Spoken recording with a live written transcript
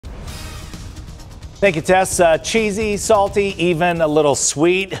Thank you, Tess. Cheesy, salty, even a little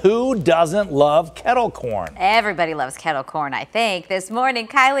sweet. Who doesn't love kettle corn? Everybody loves kettle corn, I think. This morning,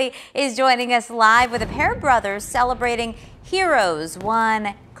 Kylie is joining us live with a pair of brothers celebrating heroes,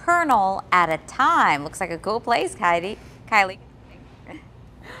 one kernel at a time. Looks like a cool place, Kylie.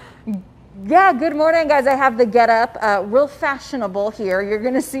 Yeah, good morning, guys. I have the get up, real fashionable here. You're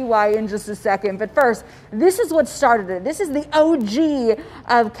going to see why in just a second. But first, this is what started it. This is the OG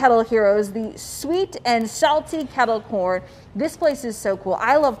of Kettle Heroes, the sweet and salty kettle corn. This place is so cool.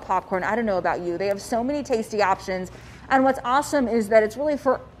 I love popcorn. I don't know about you. They have so many tasty options. And what's awesome is that it's really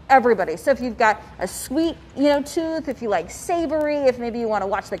for everybody. So if you've got a sweet, tooth, if you like savory, if maybe you want to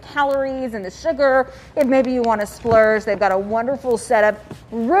watch the calories and the sugar, if maybe you want to splurge, they've got a wonderful setup.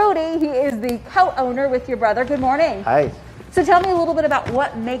 Rudy, he is the co-owner with your brother. Good morning. Hi. So tell me a little bit about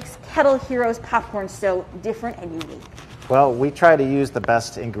what makes Kettle Heroes popcorn so different and unique. Well, we try to use the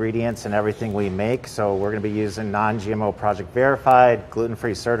best ingredients in everything we make. So we're going to be using non-GMO project verified,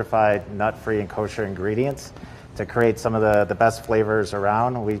 gluten-free certified, nut-free and kosher ingredients to create some of the best flavors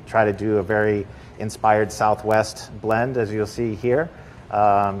around. We try to do a very inspired Southwest blend, as you'll see here.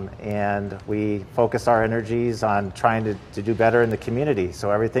 And we focus our energies on trying to do better in the community. So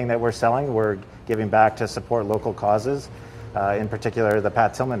everything that we're selling, we're giving back to support local causes, in particular the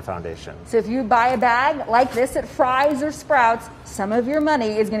Pat Tillman Foundation. So if you buy a bag like this at Fry's or Sprouts, some of your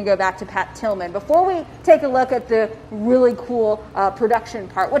money is going to go back to Pat Tillman. Before we take a look at the really cool production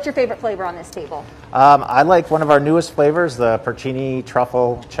part, what's your favorite flavor on this table? I like one of our newest flavors, the Porcini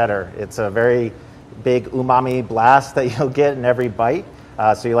Truffle Cheddar. It's a very big umami blast that you'll get in every bite.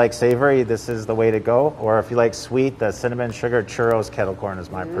 So you like savory, this is the way to go. Or if you like sweet, the cinnamon sugar churros kettle corn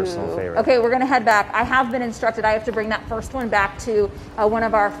is my personal favorite. Okay, we're going to head back. I have been instructed I have to bring that first one back to one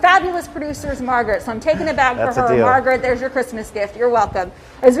of our fabulous producers, Margaret. So I'm taking it back for her. Margaret, there's your Christmas gift. You're welcome.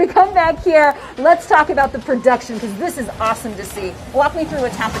 As we come back here, let's talk about the production, because this is awesome to see. Walk me through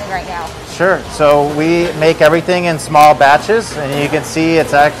what's happening right now. Sure. So we make everything in small batches, and you can see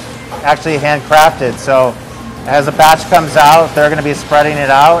it's actually handcrafted. So as a batch comes out, they're going to be spreading it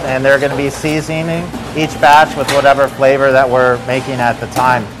out, and they're going to be seasoning each batch with whatever flavor that we're making at the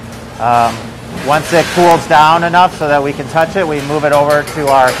time. Once it cools down enough so that we can touch it, we move it over to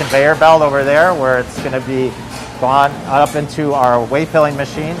our conveyor belt over there, where it's going to be gone up into our weigh filling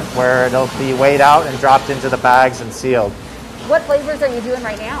machine, where it'll be weighed out and dropped into the bags and sealed. What flavors are you doing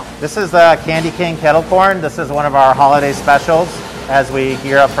right now? This is the Candy Cane Kettle Corn. This is one of our holiday specials as we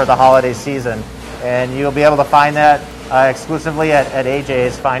gear up for the holiday season. And you'll be able to find that exclusively at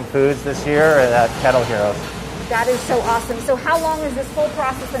AJ's Fine Foods this year at Kettle Heroes. That is so awesome. So how long is this whole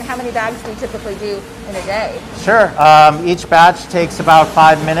process, and how many bags do you typically do in a day? Sure. Each batch takes about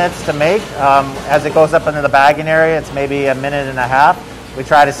 5 minutes to make. As it goes up into the bagging area, it's maybe a minute and a half. We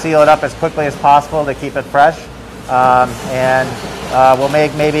try to seal it up as quickly as possible to keep it fresh. We'll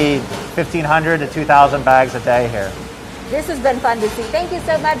make maybe 1,500 to 2,000 bags a day here. This has been fun to see. Thank you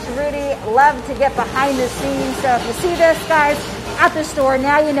so much, Rudy. Love to get behind the scenes. So if you see this, guys, at the store,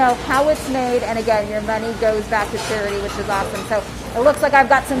 now you know how it's made. And again, your money goes back to charity, which is awesome. So it looks like I've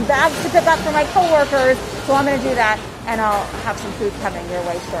got some bags to pick up for my coworkers. So I'm going to do that, and I'll have some food coming your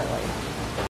way shortly.